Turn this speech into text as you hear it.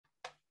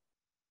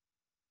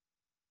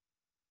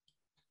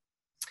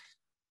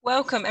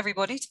Welcome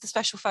everybody to the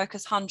Special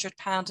Focus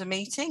 £100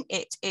 meeting.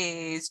 It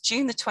is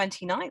June the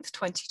 29th,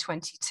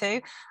 2022,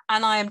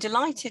 and I am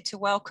delighted to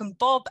welcome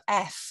Bob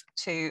F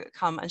to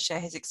come and share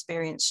his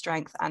experience,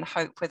 strength and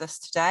hope with us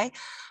today.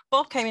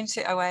 Bob came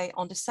into OA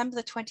on December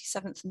the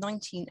 27th,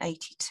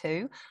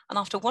 1982, and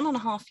after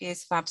 1.5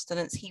 years of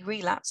abstinence, he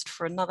relapsed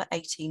for another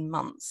 18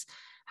 months.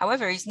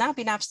 However, he's now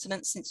been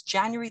abstinent since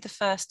January the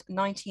 1st,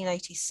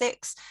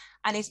 1986,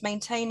 and is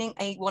maintaining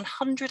a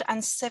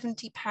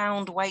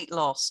 170-pound weight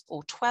loss,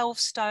 or 12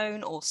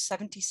 stone or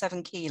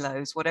 77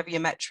 kilos, whatever your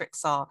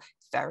metrics are.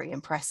 Very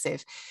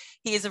impressive.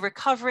 He is a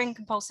recovering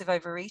compulsive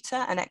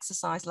overeater and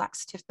exercise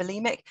laxative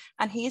bulimic,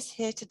 and he is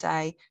here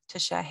today to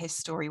share his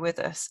story with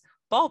us.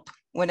 Bob,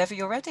 whenever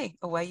you're ready,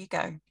 away you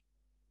go.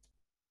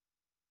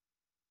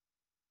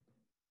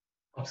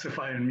 Helps if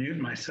I unmute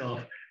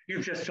myself.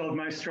 You've just told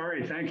my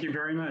story. Thank you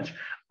very much.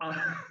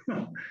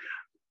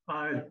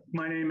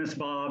 My name is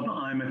Bob.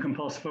 I'm a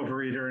compulsive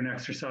overeater and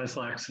exercise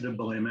laxative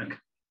bulimic.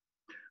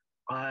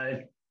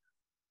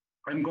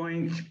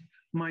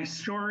 My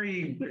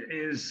story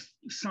is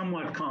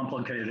somewhat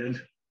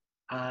complicated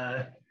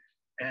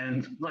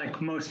and,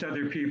 like most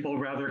other people,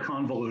 rather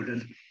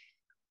convoluted.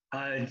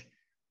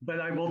 But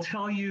I will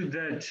tell you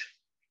that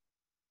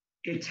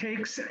it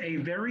takes a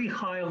very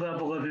high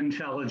level of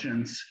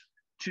intelligence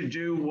to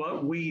do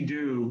what we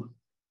do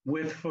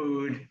with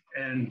food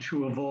and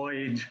to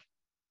avoid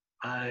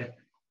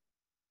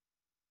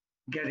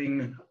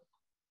gaining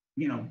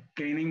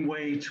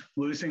weight,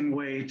 losing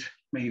weight,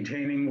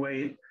 maintaining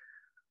weight.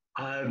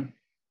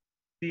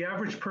 The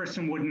average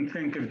person wouldn't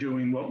think of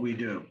doing what we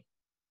do.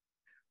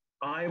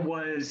 I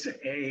was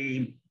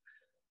a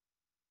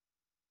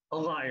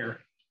liar.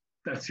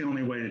 That's the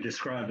only way to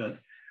describe it.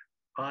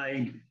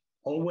 I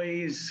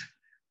always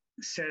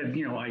said,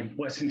 I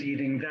wasn't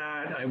eating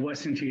that. I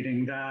wasn't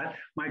eating that.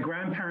 My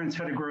grandparents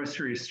had a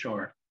grocery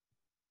store.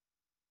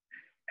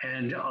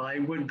 And I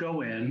would go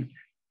in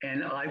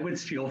and I would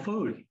steal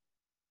food.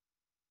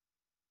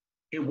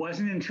 It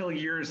wasn't until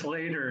years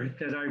later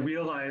that I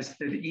realized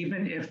that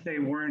even if they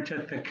weren't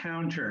at the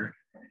counter,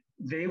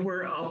 they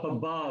were up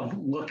above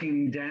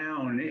looking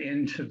down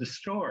into the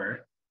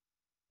store,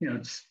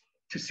 to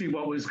see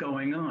what was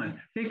going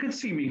on. They could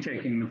see me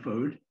taking the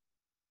food.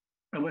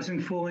 I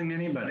wasn't fooling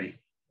anybody.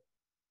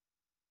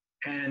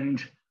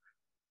 And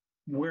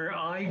where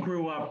I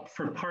grew up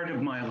for part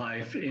of my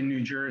life in New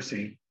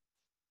Jersey,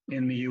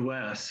 in the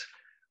US,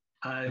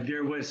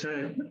 there was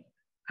a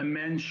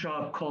men's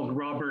shop called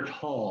Robert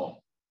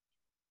Hall.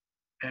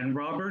 And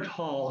Robert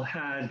Hall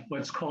had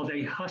what's called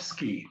a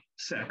husky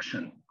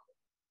section.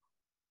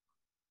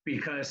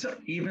 Because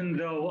even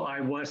though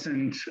I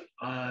wasn't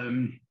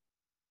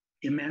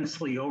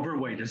immensely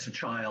overweight as a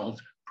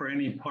child for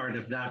any part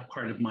of that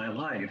part of my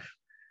life,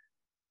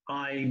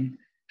 I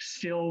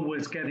still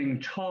was getting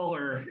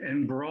taller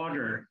and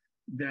broader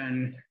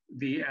than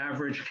the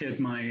average kid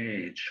my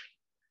age.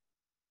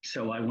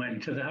 So I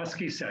went to the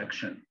husky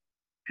section,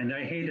 and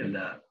I hated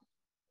that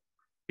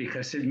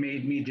because it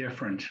made me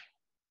different.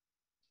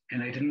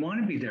 And I didn't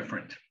want to be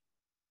different.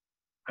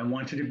 I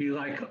wanted to be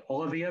like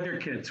all of the other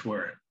kids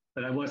were,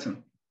 but I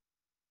wasn't.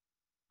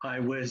 I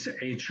was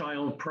a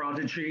child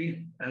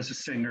prodigy as a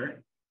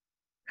singer,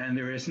 and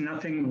there is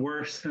nothing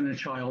worse than a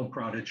child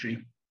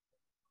prodigy.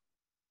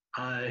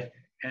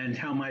 And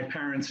how my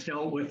parents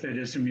dealt with it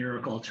is a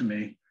miracle to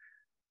me.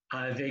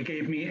 They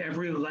gave me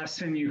every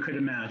lesson you could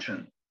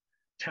imagine.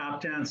 Tap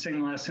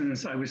dancing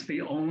lessons. I was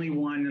the only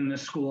one in the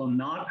school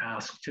not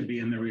asked to be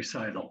in the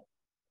recital.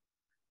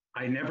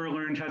 I never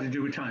learned how to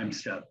do a time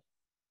step.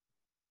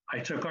 I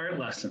took art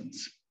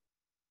lessons.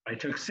 I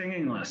took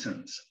singing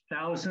lessons,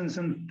 thousands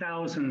and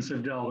thousands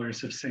of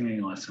dollars of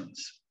singing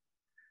lessons.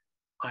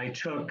 I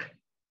took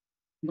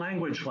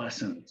language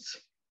lessons.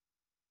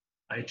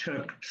 I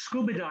took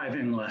scuba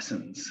diving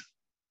lessons,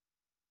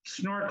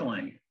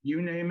 snorkeling,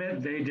 you name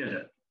it, they did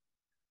it.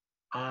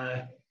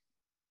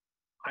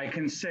 I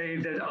can say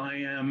that I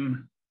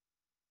am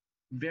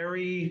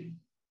very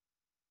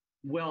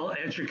well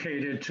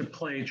educated to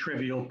play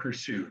Trivial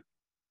Pursuit,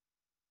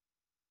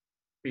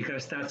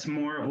 because that's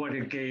more of what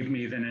it gave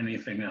me than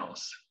anything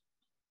else.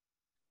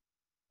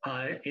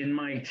 In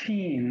my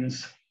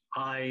teens,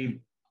 I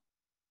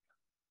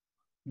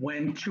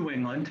went to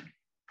England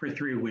for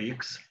 3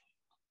 weeks,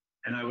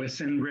 and I was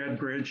in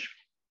Redbridge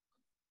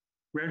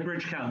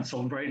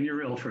Council, right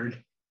near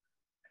Ilford.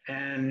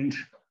 And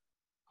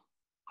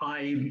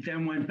I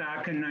then went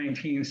back in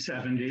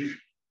 1970,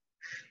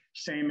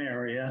 same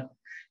area,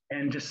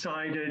 and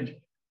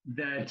decided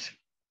that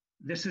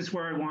this is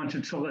where I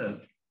wanted to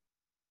live.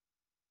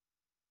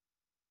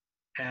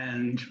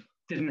 And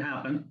didn't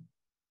happen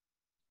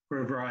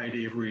for a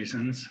variety of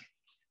reasons.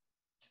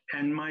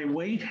 And my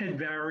weight had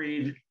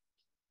varied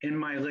in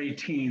my late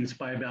teens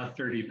by about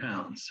 30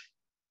 pounds.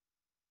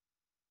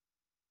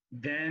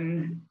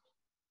 Then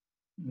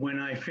when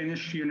I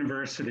finished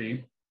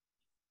university,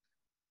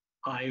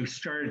 I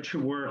started to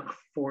work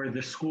for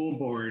the school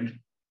board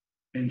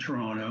in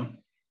Toronto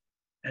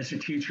as a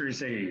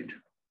teacher's aide.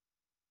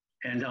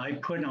 And I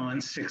put on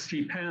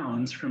 60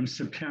 pounds from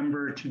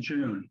September to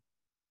June.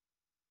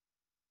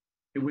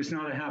 It was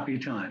not a happy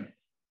time.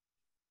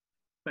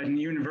 But in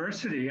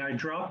university, I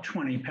dropped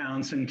 20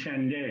 pounds in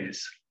 10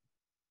 days.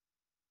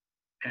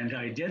 And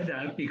I did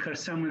that because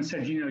someone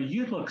said, you know,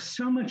 you'd look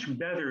so much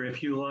better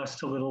if you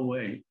lost a little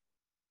weight.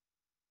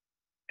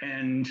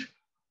 And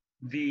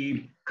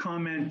the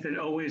comment that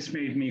always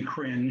made me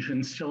cringe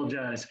and still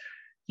does,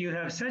 you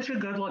have such a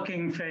good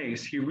looking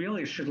face, you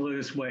really should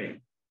lose weight,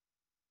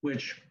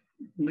 which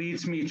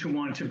leads me to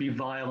want to be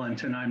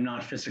violent, and I'm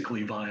not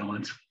physically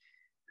violent.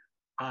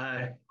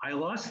 I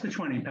lost the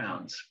 20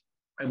 pounds.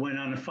 I went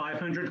on a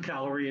 500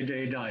 calorie a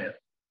day diet.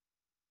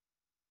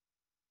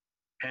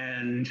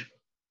 And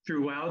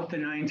throughout the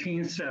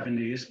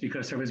 1970s,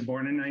 because I was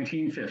born in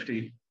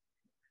 1950,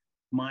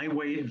 my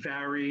weight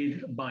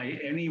varied by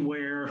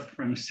anywhere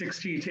from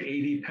 60 to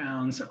 80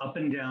 pounds up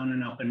and down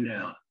and up and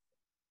down.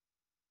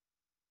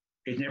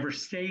 It never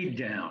stayed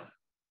down.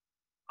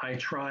 I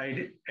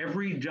tried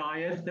every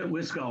diet that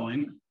was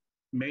going,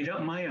 made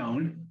up my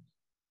own,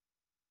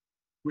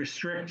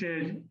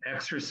 restricted,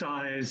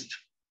 exercised,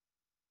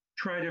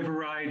 tried a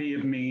variety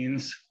of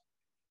means,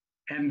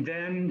 and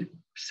then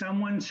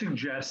someone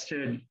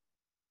suggested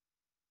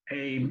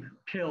a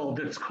pill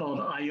that's called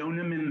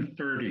Ionomin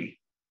 30.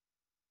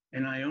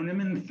 And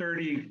Ionomin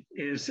 30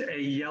 is a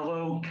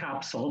yellow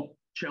capsule,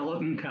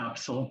 gelatin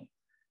capsule,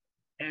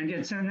 and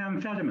it's an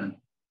amphetamine.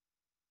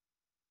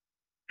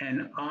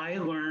 And I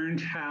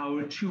learned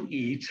how to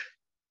eat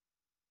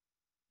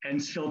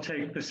and still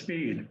take the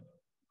speed.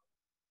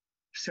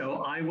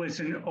 So I was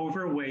an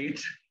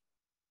overweight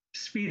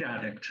speed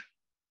addict,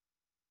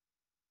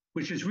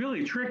 which is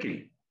really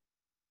tricky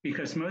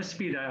because most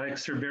speed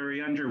addicts are very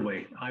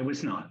underweight. I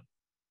was not.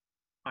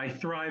 I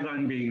thrive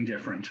on being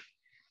different.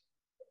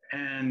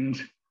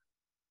 And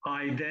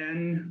I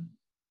then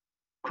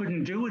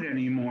couldn't do it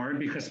anymore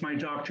because my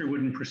doctor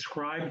wouldn't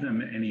prescribe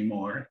them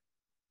anymore.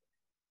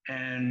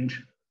 And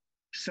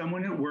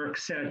someone at work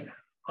said,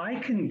 I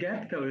can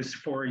get those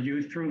for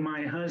you through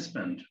my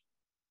husband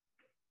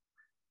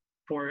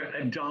for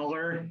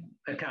 $1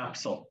 a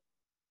capsule.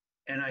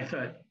 And I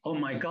thought, oh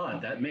my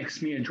God, that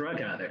makes me a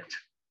drug addict.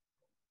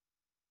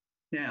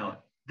 Now,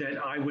 that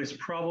I was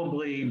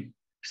probably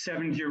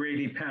 70 or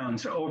 80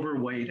 pounds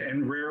overweight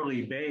and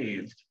rarely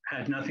bathed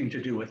had nothing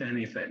to do with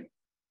anything.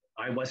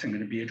 I wasn't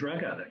going to be a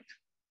drug addict.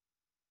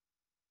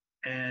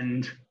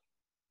 And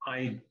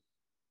I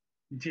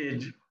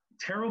did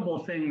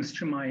terrible things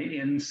to my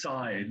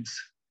insides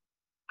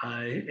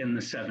in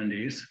the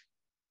 70s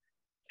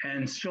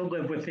and still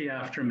live with the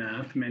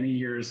aftermath many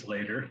years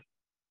later.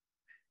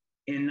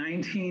 In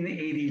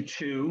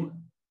 1982,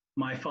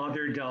 my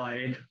father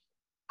died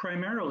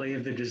primarily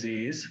of the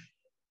disease.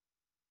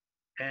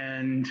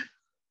 And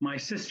my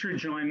sister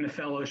joined the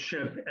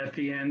fellowship at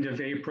the end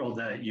of April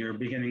that year,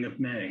 beginning of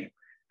May,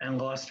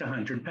 and lost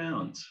 100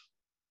 pounds.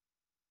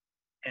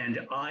 And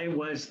I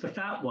was the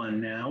fat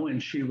one now,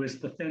 and she was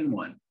the thin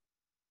one.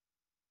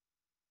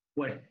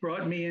 What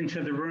brought me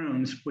into the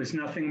rooms was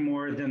nothing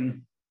more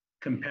than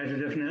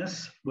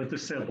competitiveness with a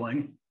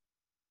sibling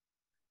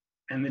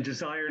and the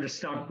desire to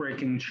stop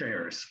breaking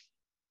chairs.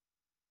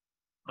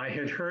 I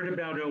had heard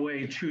about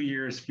OA 2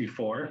 years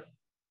before,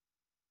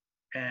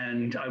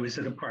 and I was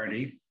at a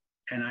party,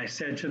 and I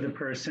said to the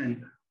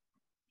person,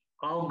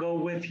 I'll go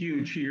with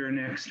you to your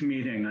next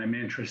meeting, I'm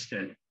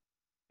interested.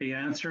 The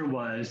answer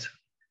was,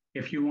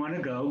 if you want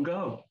to go,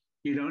 go.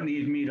 You don't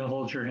need me to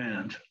hold your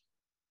hand.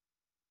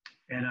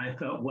 And I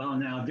thought, well,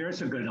 now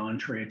there's a good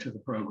entree to the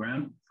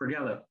program,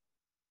 forget it.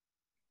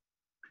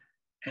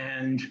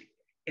 And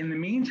in the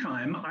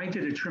meantime, I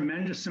did a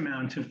tremendous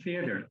amount of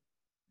theater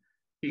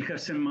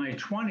because in my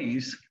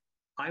 20s,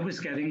 I was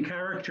getting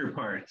character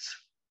parts.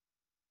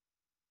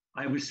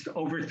 I was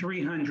over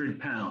 300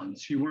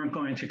 pounds. You weren't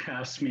going to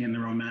cast me in the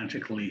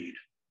romantic lead.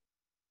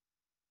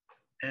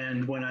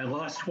 And when I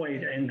lost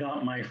weight and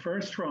got my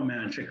first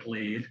romantic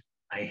lead,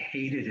 I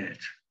hated it.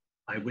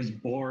 I was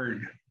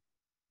bored.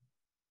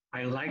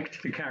 I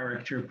liked the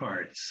character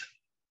parts.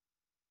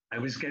 I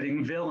was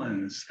getting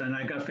villains, then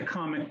I got the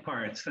comic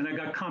parts, then I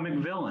got comic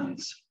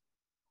villains.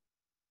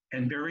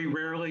 And very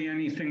rarely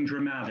anything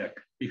dramatic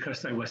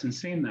because I wasn't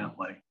seen that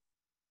way.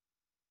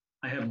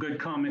 I have good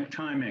comic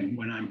timing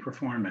when I'm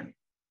performing.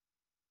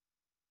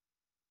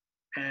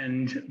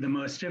 And the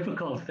most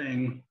difficult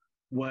thing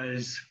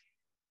was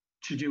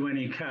to do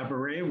any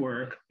cabaret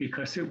work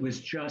because it was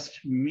just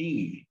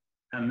me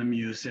and the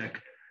music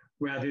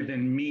rather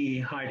than me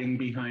hiding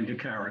behind a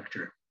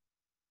character.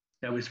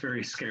 That was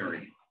very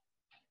scary.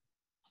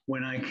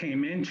 When I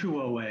came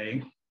into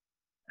OA,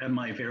 at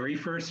my very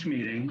first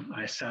meeting,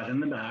 I sat in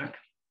the back.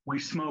 We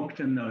smoked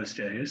in those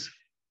days.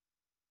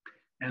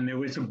 And there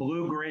was a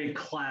blue-gray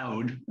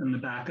cloud in the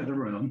back of the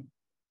room.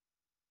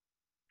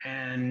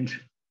 And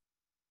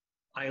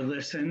I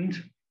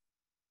listened.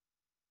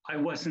 I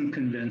wasn't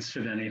convinced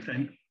of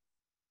anything.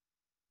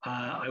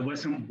 I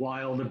wasn't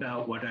wild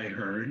about what I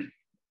heard.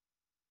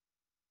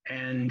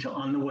 And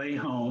on the way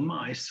home,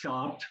 I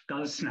stopped,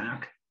 got a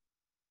snack,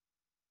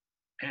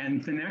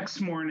 And the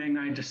next morning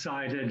I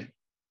decided,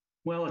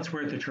 well, it's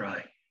worth a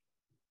try.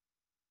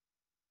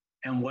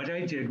 And what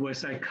I did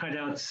was I cut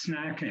out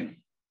snacking.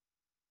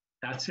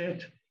 That's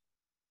it.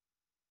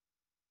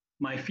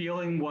 My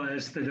feeling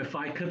was that if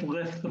I could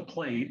lift the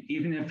plate,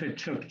 even if it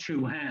took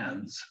 2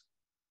 hands,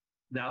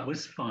 that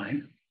was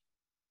fine.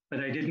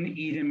 But I didn't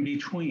eat in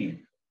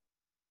between.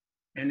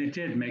 And it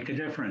did make a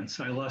difference.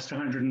 I lost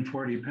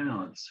 140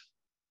 pounds.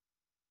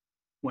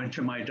 Went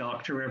to my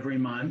doctor every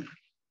month.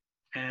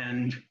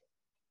 And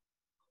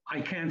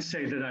I can't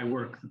say that I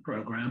worked the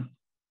program.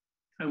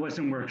 I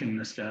wasn't working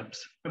the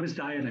steps. I was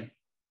dieting.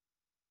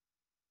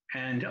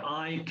 And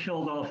I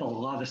killed off a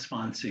lot of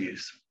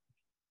sponsees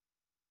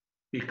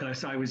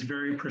because I was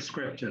very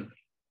prescriptive.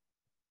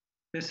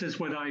 This is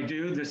what I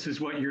do. This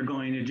is what you're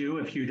going to do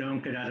if you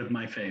don't get out of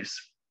my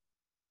face.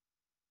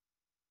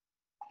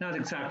 Not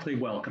exactly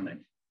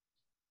welcoming.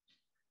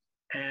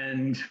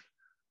 And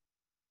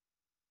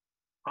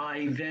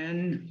I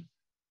then,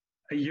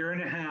 a year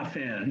and a half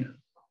in,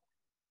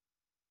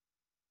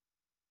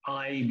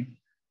 I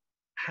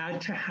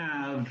had to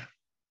have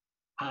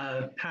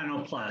a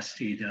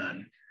panoplasty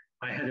done.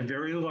 I had a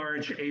very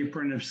large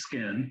apron of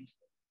skin,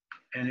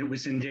 and it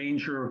was in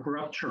danger of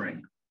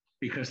rupturing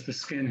because the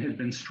skin had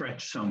been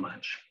stretched so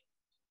much.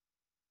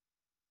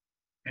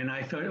 And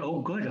I thought,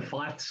 oh, good, a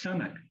flat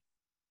stomach.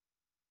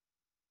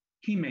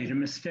 He made a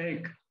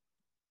mistake.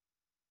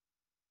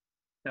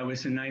 That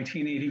was in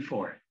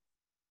 1984.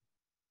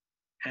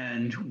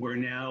 And we're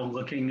now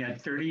looking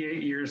at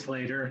 38 years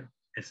later,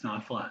 it's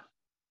not flat.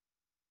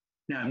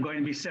 Now I'm going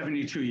to be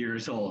 72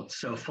 years old,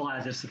 so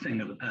flat is a thing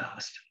of the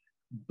past.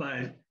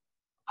 But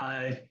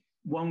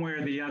one way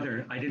or the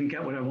other, I didn't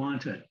get what I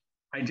wanted.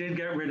 I did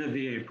get rid of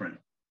the apron,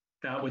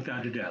 that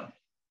without a doubt.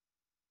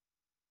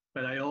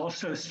 But I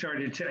also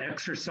started to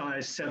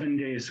exercise 7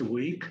 days a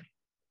week.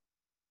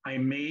 I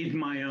made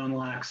my own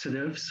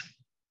laxatives.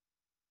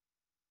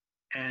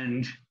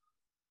 And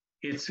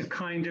it's a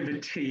kind of a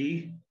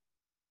tea,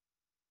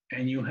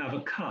 and you have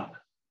a cup.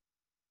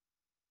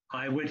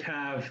 I would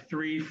have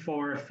 3,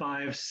 4,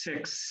 5,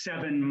 6,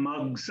 7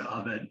 mugs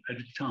of it at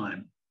a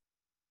time.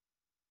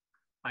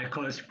 I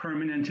caused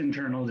permanent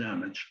internal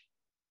damage.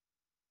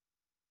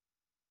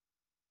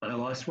 But I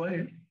lost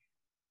weight.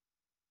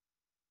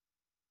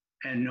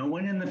 And no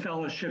one in the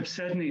fellowship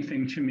said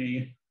anything to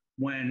me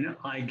when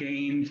I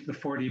gained the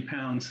 40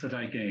 pounds that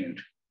I gained.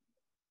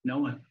 No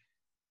one.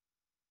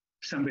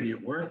 Somebody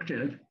at work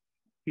did.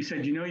 He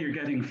said, you know, you're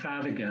getting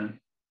fat again.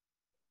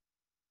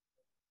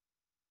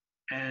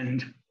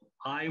 And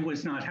I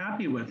was not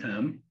happy with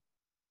him,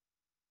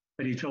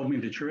 but he told me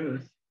the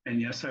truth. And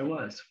yes, I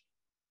was.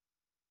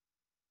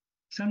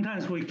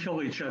 Sometimes we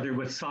kill each other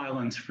with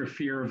silence for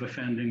fear of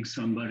offending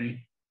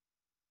somebody.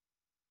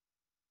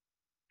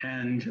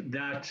 And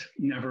that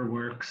never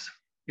works.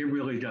 It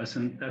really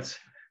doesn't. That's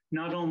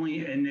not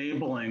only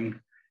enabling,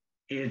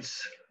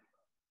 it's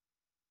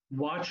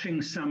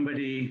watching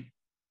somebody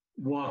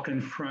walk in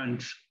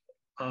front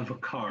of a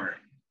car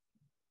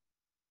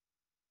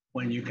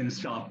when you can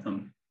stop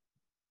them.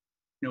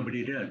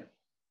 Nobody did.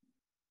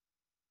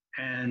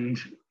 And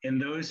in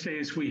those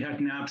days, we had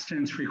an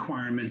abstinence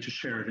requirement to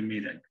share at a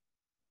meeting.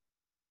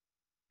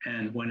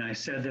 And when I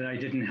said that I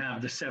didn't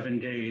have the 7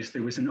 days,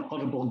 there was an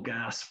audible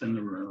gasp in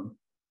the room.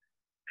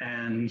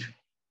 And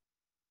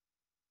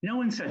no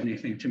one said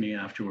anything to me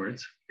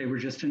afterwards. They were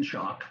just in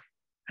shock.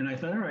 And I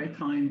thought, all right,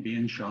 fine, be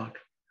in shock.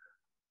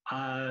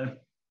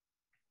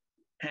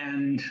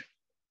 And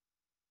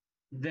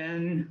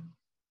then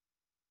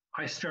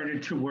I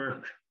started to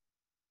work,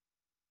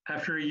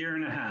 after a year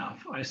and a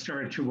half, I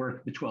started to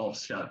work the 12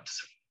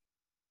 steps.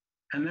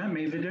 And that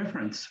made the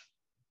difference.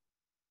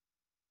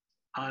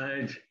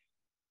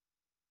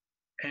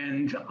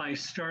 And I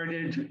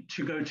started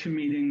to go to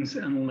meetings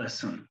and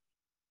listen.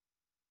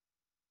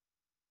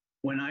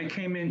 When I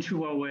came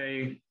into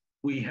OA,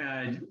 we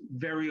had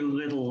very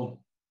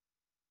little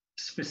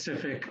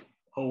specific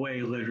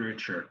OA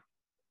literature.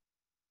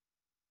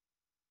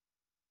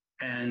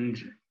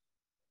 And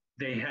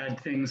they had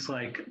things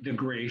like the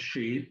gray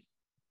sheet,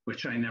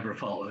 which I never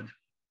followed.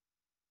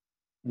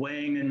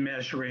 Weighing and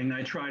measuring,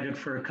 I tried it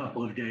for a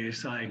couple of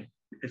days.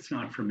 It's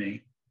not for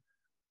me.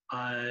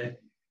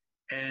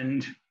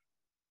 And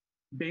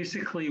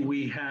basically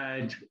we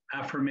had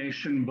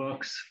affirmation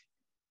books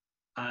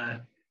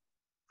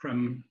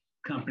from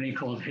a company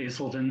called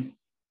Hazelden.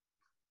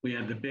 We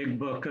had the big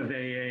book of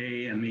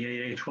AA and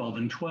the AA 12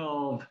 and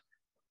 12.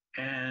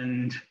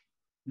 And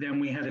then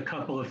we had a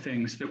couple of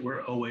things that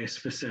were OA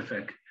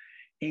specific,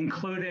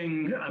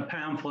 including a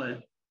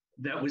pamphlet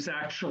that was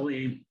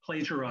actually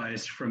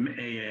plagiarized from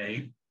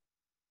AA,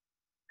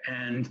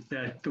 and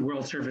that the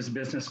World Service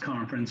Business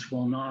Conference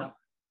will not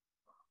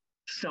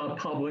stop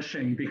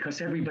publishing because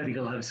everybody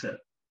loves it.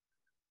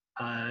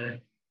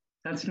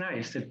 That's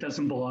nice. It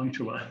doesn't belong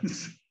to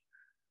us.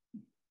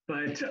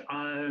 But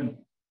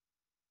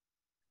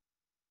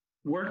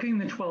working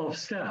the 12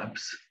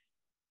 steps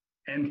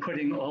and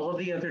putting all of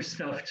the other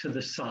stuff to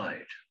the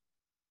side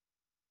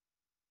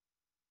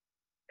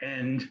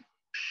and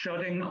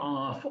shutting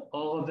off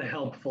all of the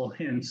helpful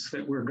hints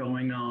that were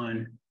going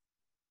on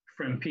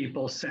from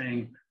people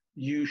saying,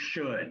 you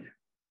should.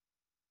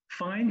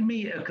 Find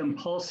me a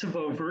compulsive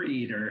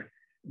overeater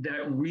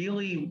that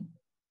really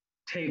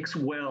takes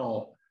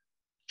well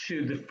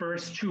to the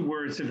first two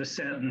words of a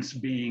sentence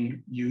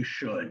being, you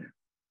should.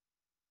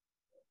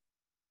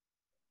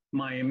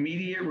 My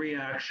immediate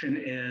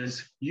reaction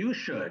is, you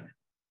should,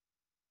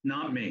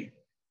 not me.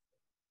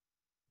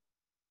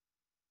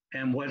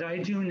 And what I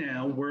do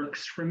now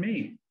works for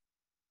me.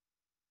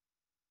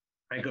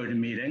 I go to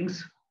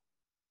meetings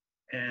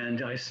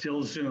and I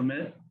still Zoom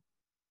it,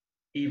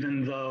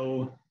 even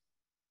though,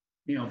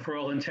 you know, for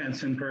all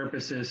intents and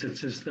purposes,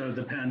 it's as though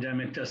the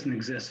pandemic doesn't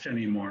exist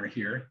anymore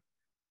here.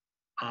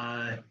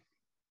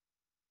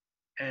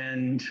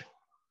 And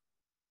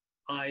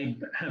I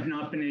have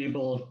not been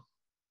able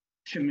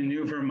to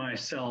maneuver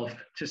myself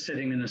to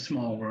sitting in a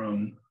small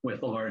room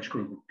with a large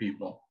group of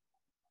people.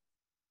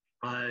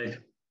 I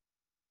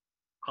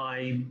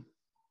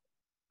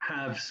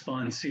have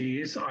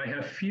sponsees. I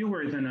have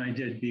fewer than I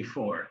did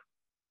before.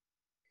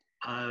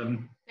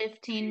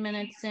 15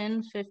 minutes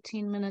in,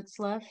 15 minutes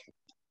left.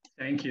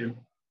 Thank you.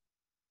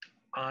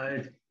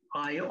 I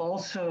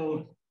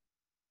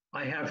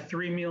have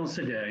 3 meals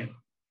a day.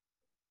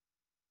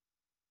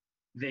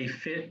 They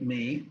fit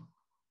me.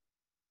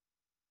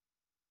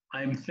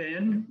 I'm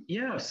thin?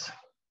 Yes.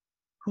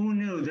 Who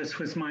knew this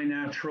was my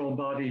natural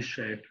body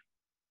shape?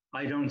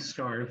 I don't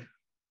starve.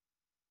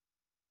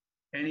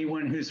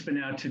 Anyone who's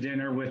been out to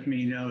dinner with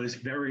me knows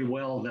very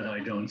well that I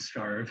don't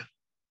starve.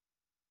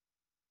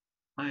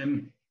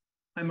 I'm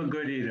a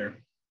good eater.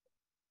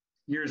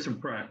 Years of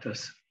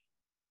practice.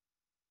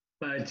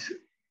 But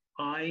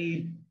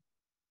I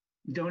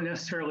don't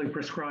necessarily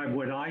prescribe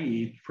what I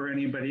eat for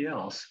anybody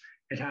else.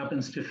 It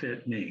happens to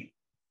fit me.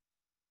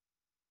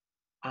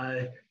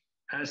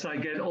 As I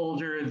get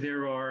older,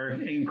 there are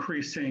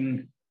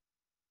increasing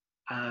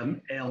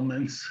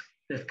ailments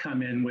that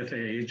come in with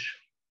age.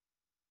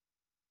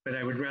 But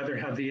I would rather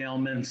have the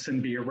ailments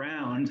and be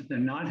around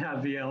than not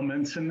have the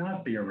ailments and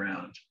not be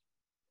around.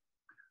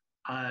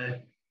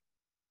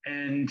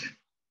 And,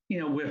 you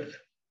know,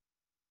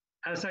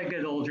 as I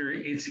get older,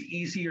 it's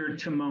easier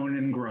to moan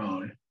and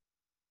groan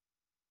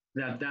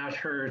that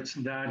hurts,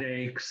 that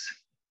aches.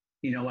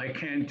 You know, I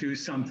can't do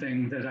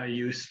something that I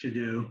used to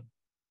do.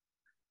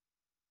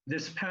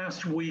 This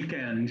past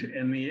weekend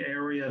in the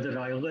area that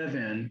I live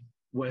in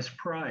was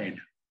Pride.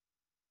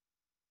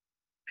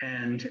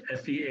 And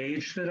at the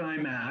age that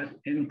I'm at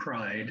in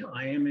Pride,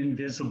 I am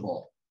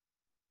invisible.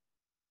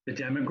 The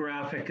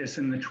demographic is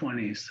in the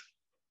 20s.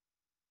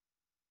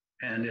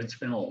 And it's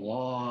been a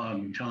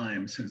long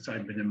time since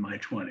I've been in my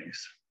 20s.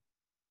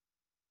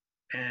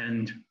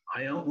 And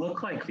I don't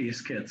look like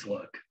these kids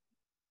look.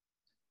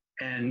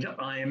 And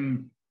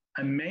I'm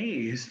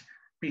amazed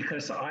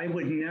because I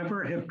would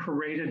never have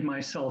paraded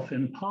myself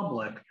in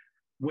public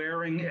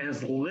wearing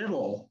as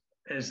little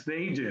as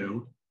they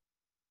do.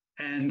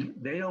 And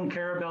they don't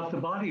care about the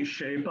body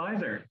shape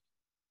either.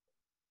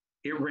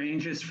 It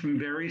ranges from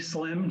very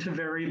slim to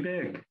very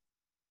big.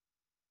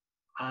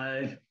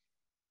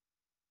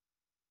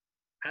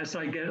 As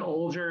I get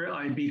older,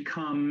 I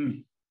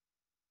become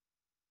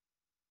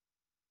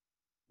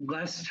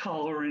less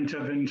tolerant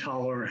of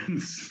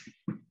intolerance.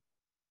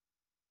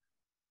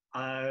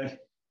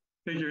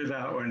 Figure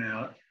that one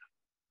out,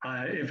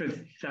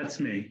 that's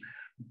me.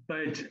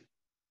 But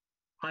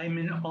I'm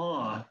in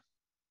awe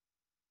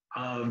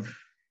of,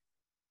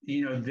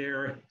 you know,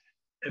 their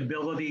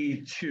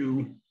ability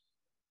to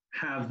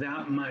have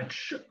that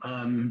much,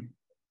 I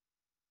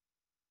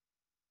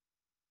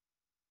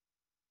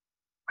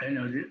don't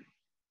know,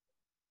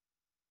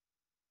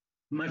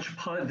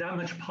 that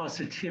much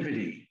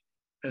positivity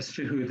as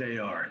to who they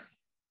are.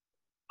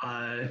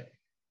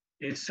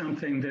 It's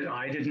something that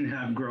I didn't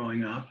have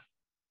growing up.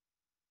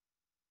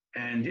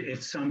 And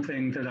it's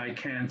something that I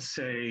can't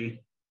say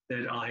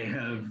that I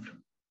have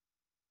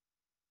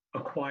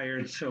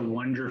acquired so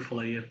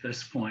wonderfully at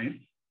this point.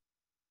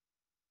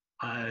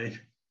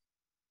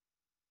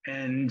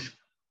 And,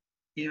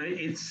 you know,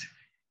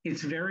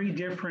 it's very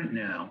different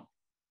now.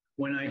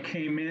 When I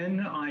came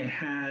in, I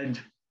had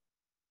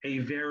a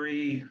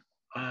very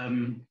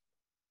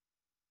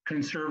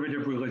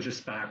conservative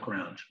religious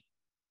background.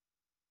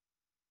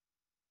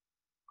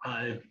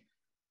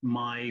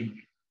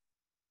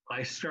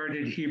 I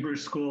started Hebrew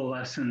school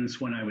lessons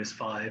when I was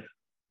 5.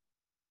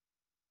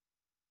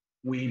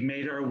 We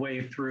made our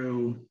way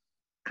through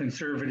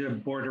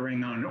conservative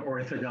bordering on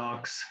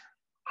Orthodox,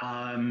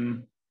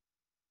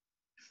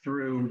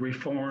 through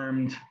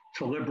Reformed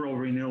to liberal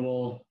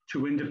renewal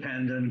to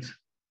independent.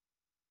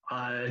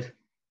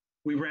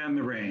 We ran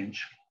the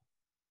range,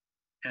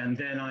 and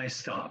then I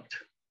stopped.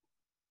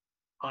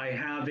 I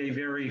have a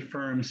very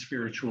firm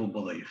spiritual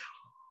belief.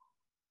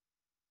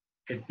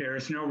 It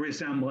bears no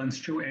resemblance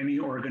to any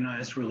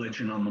organized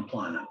religion on the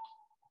planet.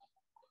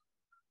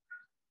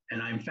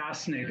 And I'm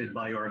fascinated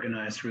by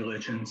organized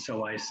religion,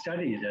 so I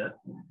studied it,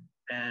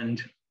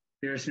 and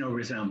there's no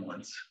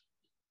resemblance.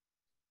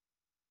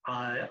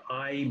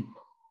 I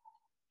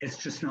It's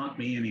just not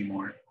me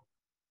anymore.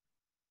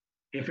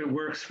 If it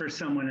works for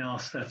someone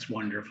else, that's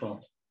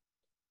wonderful,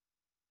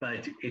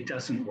 but it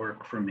doesn't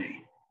work for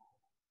me.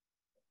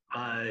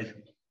 I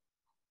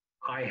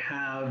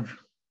have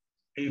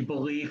a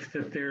belief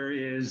that there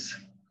is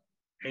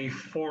a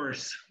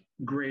force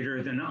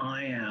greater than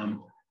I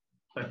am,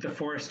 but the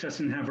force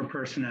doesn't have a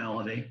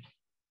personality,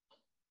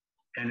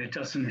 and it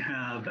doesn't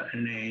have a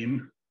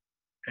name,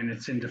 and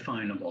it's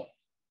indefinable.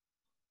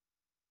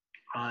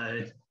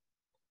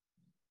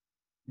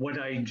 What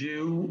I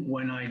do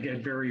when I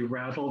get very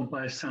rattled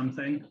by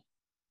something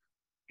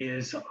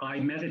is I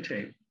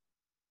meditate.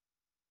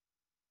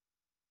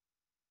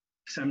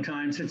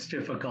 Sometimes it's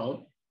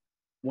difficult.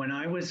 When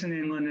I was in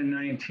England in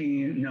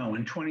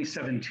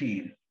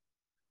 2017,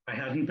 I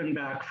hadn't been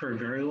back for a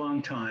very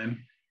long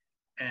time,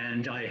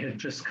 and I had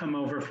just come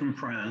over from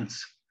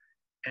France,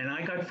 and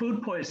I got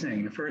food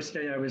poisoning the first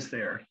day I was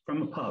there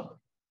from a pub.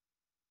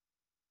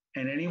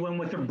 And anyone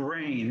with a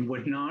brain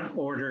would not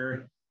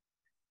order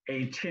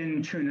a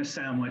tin tuna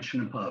sandwich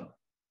in a pub.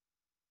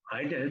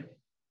 I did.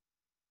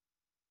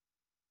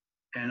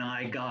 And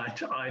I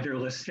got either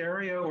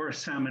Listeria or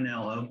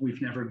Salmonella.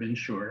 We've never been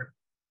sure.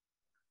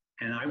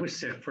 And I was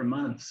sick for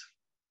months.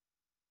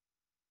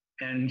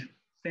 And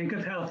think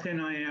of how thin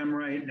I am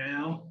right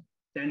now,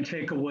 then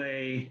take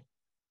away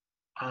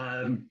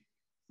 5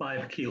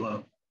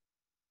 kilos.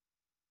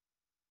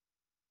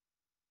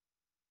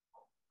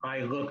 I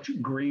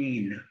looked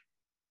green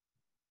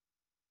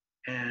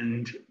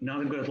and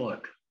not a good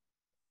look.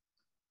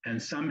 And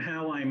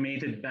somehow I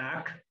made it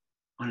back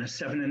on a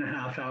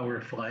 7.5-hour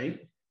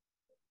flight.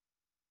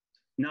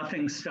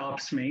 Nothing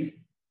stops me.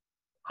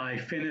 I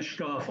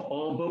finished off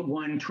all but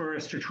one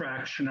tourist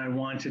attraction I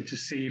wanted to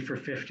see for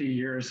 50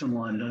 years in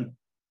London.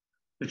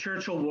 The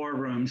Churchill War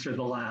Rooms are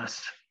the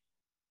last.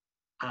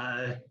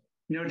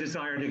 No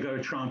desire to go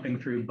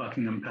tromping through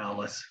Buckingham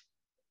Palace.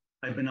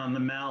 I've been on the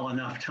Mall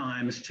enough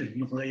times to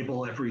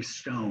label every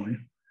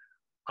stone.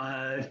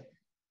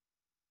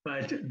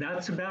 But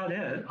that's about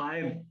it.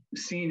 I've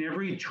seen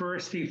every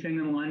touristy thing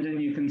in London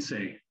you can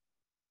see.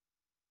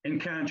 In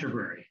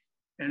Canterbury,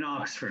 in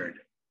Oxford.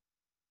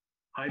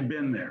 I've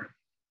been there.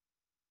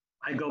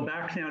 I go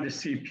back now to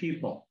see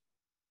people.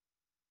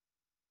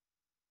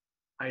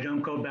 I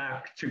don't go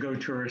back to go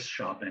tourist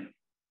shopping.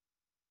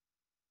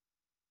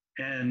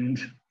 And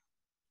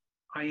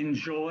I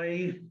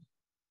enjoy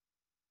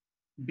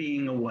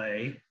being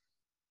away,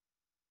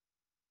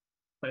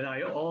 but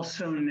I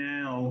also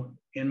now,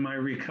 in my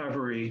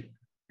recovery,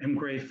 am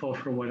grateful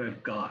for what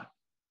I've got.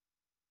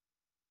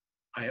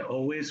 I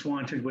always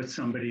wanted what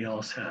somebody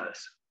else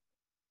has.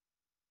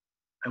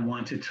 I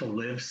wanted to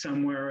live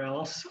somewhere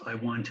else. I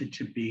wanted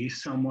to be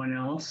someone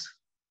else.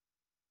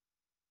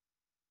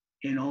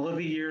 In all of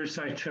the years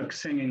I took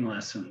singing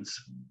lessons,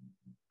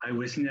 I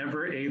was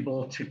never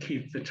able to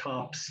keep the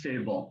top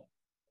stable.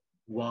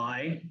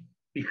 Why?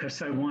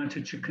 Because I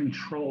wanted to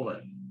control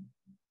it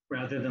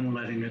rather than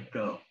letting it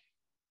go.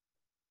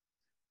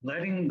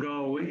 Letting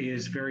go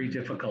is very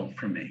difficult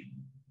for me.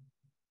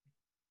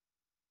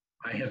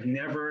 I have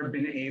never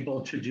been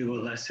able to do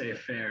a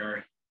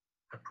laissez-faire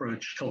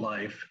approach to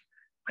life.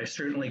 I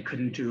certainly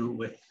couldn't do it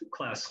with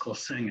classical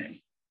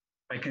singing.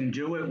 I can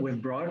do it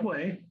with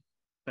Broadway,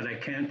 but I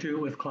can't do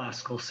it with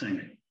classical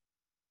singing.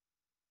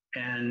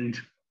 And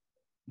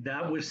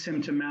that was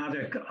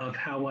symptomatic of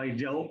how I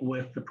dealt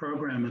with the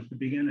program at the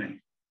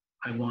beginning.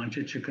 I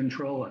wanted to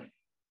control it.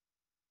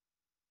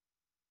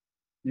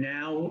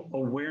 Now,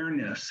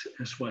 awareness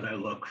is what I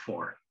look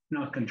for,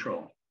 not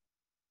control.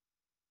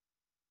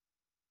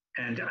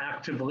 And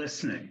active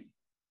listening,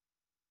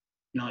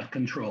 not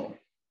control.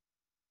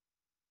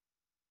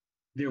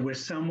 There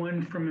was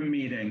someone from a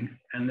meeting,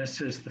 and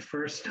this is the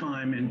first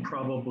time in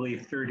probably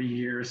 30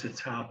 years it's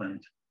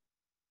happened.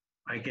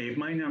 I gave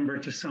my number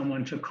to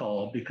someone to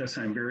call because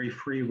I'm very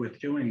free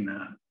with doing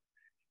that.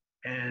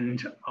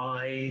 And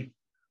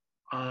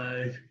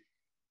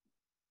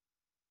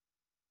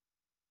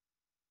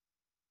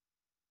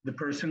the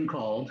person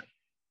called,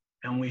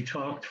 and we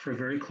talked for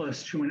very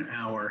close to an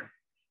hour,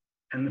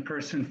 and the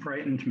person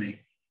frightened me,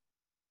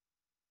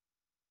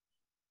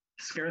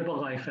 scared the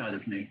life out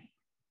of me.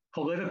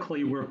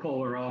 Politically, we're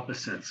polar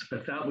opposites,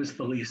 but that was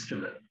the least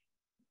of it.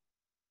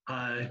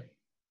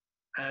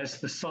 As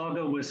the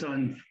saga was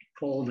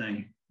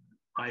unfolding,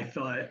 I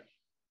thought,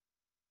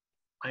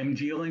 I'm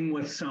dealing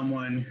with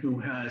someone who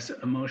has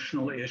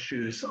emotional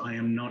issues I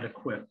am not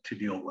equipped to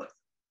deal with.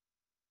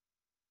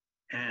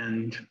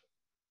 And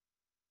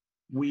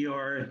we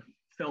are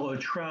fellow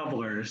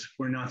travelers,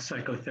 we're not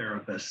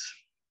psychotherapists.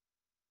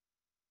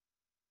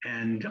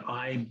 And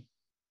I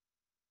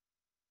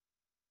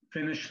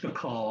finished the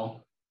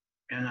call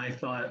and I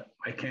thought,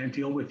 I can't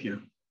deal with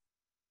you.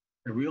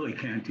 I really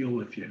can't deal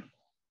with you.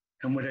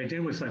 And what I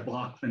did was I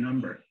blocked the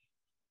number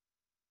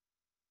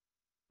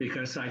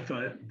because I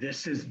thought,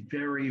 this is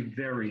very,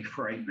 very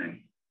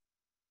frightening.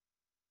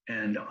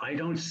 And I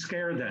don't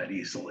scare that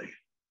easily,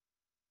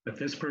 but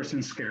this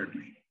person scared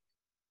me.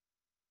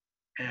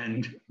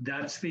 And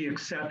that's the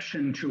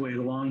exception to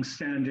a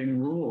long-standing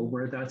rule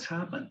where that's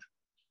happened.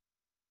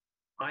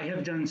 I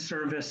have done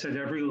service at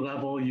every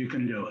level you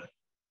can do it.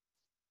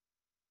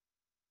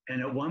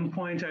 And at one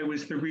point, I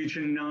was the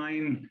Region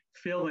 9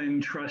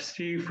 fill-in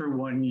trustee for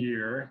 1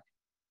 year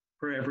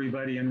for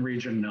everybody in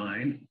Region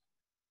 9.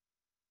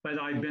 But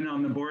I've been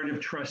on the board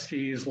of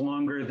trustees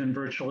longer than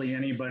virtually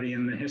anybody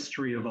in the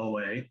history of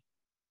OA.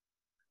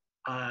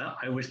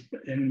 I was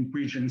in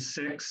Region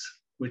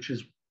 6, which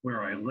is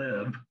where I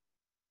live.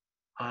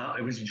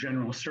 I was a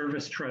general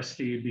service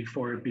trustee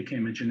before it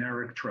became a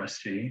generic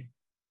trustee.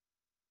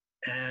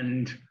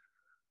 And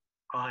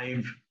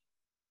I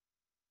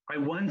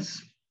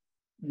once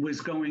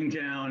was going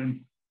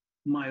down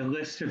my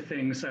list of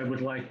things I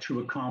would like to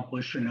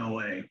accomplish in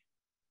OA.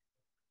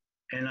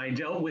 And I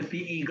dealt with the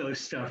ego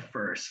stuff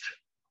first.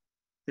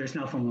 There's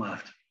nothing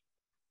left.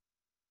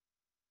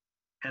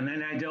 And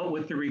then I dealt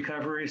with the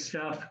recovery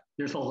stuff.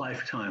 There's a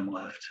lifetime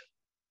left.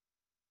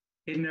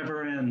 It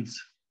never ends.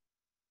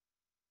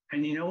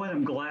 And you know what?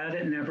 I'm glad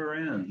it never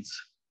ends.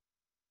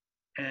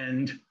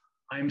 And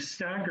I'm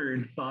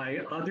staggered by,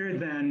 other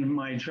than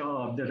my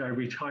job that I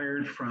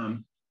retired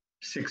from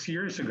 6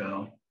 years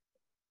ago,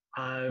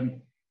 I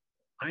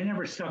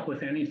never stuck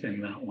with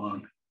anything that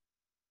long.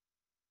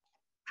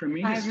 For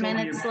me 5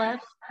 minutes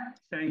left.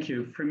 Thank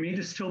you. For me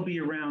to still be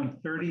around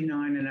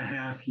 39 and a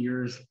half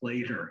years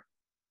later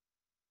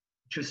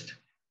just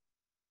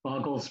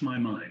boggles my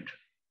mind.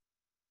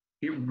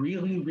 It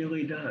really,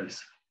 really does.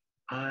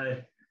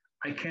 I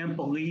can't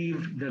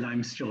believe that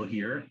I'm still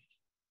here.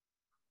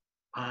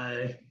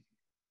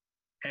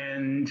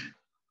 And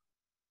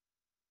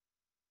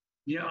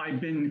yeah, I've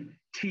been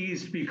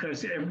teased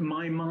because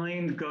my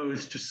mind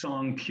goes to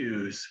song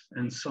cues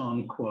and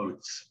song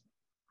quotes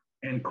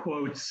and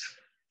quotes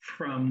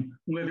from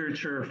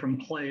literature, from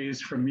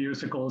plays, from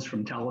musicals,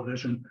 from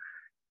television.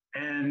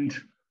 And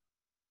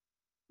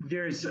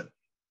there's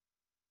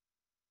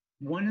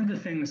one of the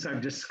things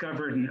I've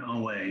discovered in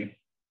OA,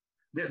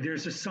 that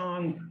there's a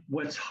song,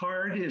 what's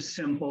hard is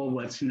simple,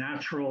 what's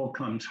natural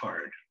comes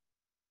hard.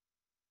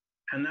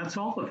 And that's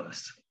all of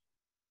us.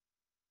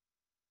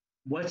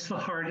 What's the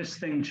hardest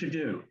thing to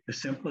do? The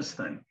simplest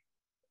thing.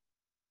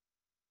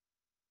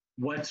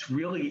 What's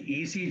really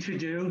easy to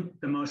do?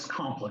 The most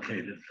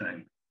complicated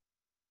thing.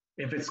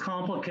 If it's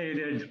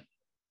complicated,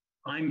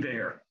 I'm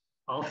there.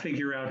 I'll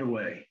figure out a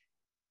way.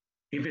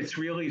 If it's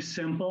really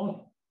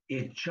simple,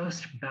 it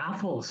just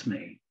baffles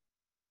me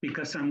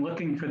because I'm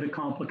looking for the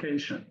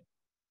complication,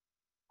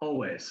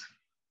 always.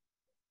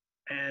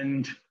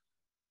 And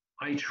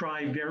I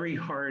try very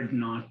hard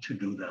not to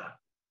do that.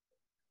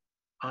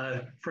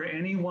 For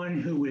anyone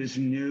who is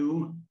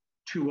new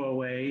to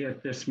OA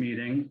at this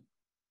meeting,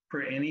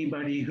 for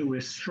anybody who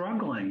is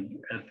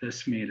struggling at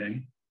this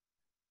meeting,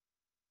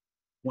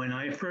 when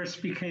I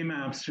first became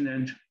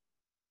abstinent,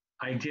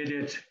 I did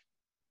it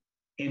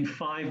in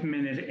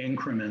 5-minute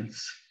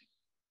increments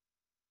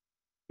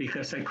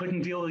because I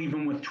couldn't deal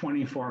even with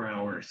 24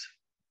 hours.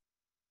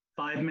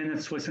 5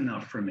 minutes was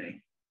enough for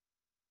me.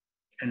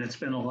 And it's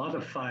been a lot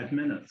of 5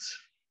 minutes.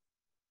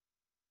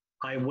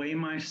 I weigh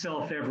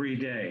myself every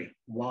day.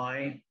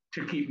 Why?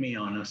 To keep me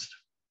honest.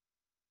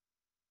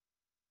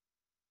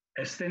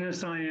 As thin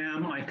as I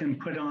am, I can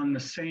put on the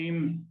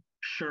same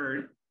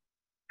shirt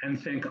and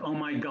think, oh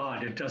my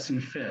God, it doesn't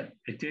fit.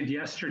 It did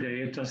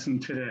yesterday, it doesn't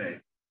today.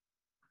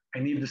 I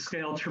need the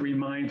scale to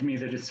remind me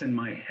that it's in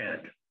my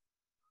head.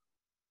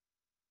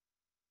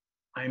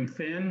 I'm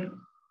thin,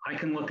 I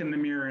can look in the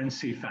mirror and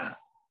see fat.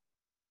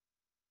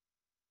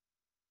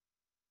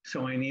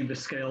 So I need the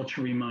scale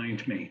to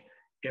remind me.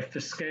 If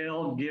the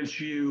scale gives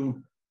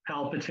you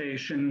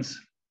palpitations,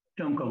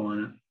 don't go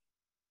on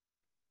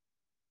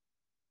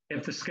it.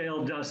 If the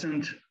scale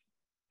doesn't,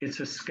 it's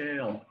a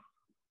scale.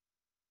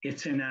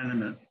 It's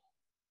inanimate.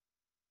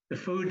 The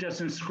food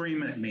doesn't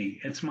scream at me.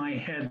 It's my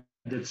head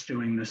that's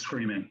doing the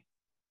screaming.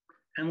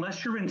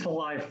 Unless you're into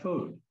live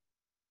food.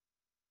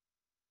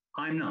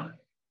 I'm not.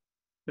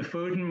 The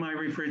food in my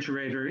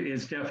refrigerator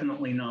is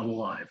definitely not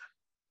alive.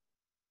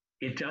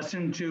 It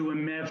doesn't do a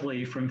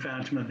medley from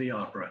Phantom of the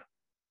Opera.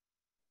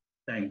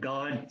 Thank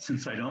God,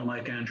 since I don't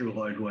like Andrew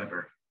Lloyd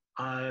Webber.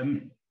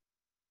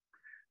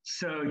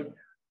 So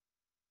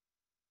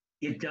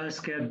it does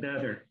get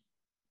better.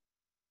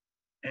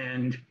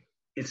 And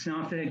it's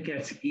not that it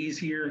gets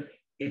easier,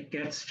 it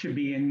gets to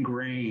be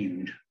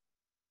ingrained.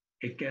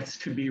 It gets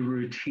to be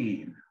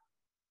routine.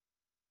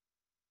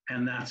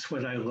 And that's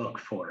what I look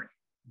for.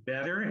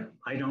 Better,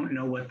 I don't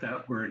know what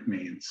that word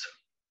means.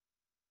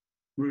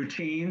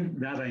 Routine,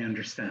 that I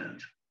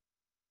understand.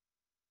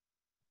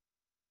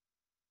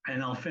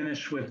 And I'll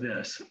finish with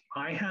this.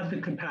 I had the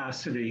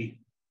capacity,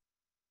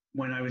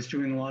 when I was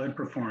doing a lot of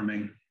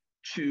performing,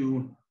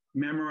 to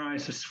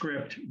memorize a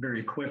script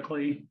very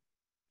quickly,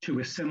 to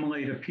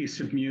assimilate a piece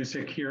of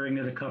music, hearing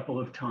it a couple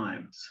of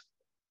times.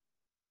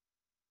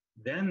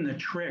 Then the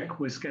trick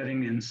was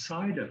getting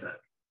inside of it,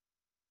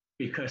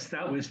 because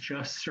that was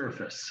just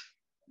surface.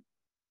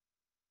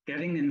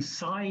 Getting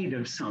inside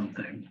of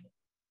something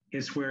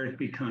is where it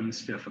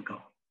becomes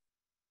difficult.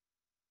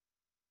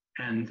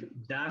 And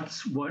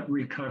that's what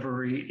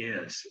recovery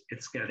is.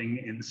 It's getting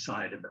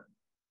inside of it.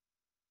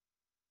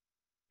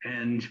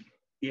 And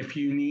if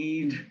you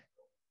need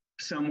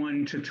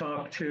someone to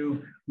talk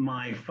to,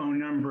 my phone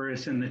number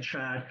is in the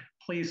chat.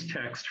 Please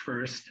text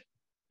first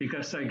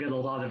because I get a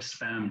lot of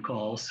spam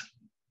calls.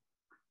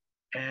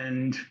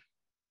 And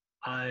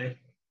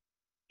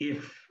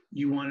if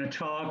you want to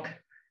talk,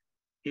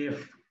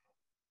 if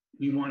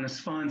you want to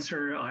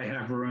sponsor, I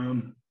have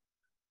room.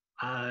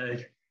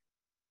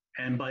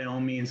 And by all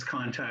means,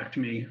 contact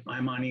me.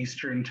 I'm on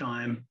Eastern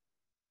time,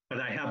 but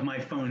I have my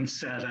phone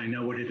set. I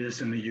know what it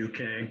is in the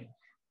UK.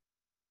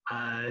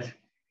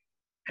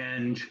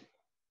 And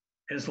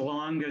as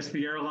long as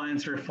the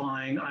airlines are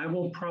flying, I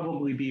will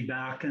probably be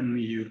back in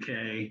the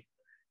UK,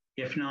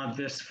 if not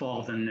this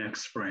fall, then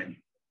next spring.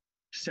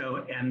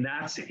 So, and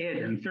that's it.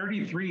 And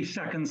 33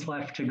 seconds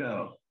left to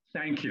go.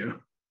 Thank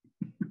you.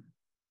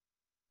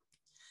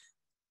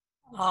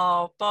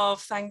 Oh, Bob,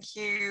 thank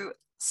you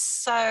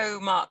so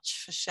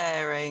much for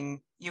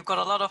sharing. You've got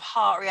a lot of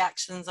heart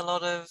reactions, a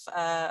lot of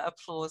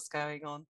applause going on.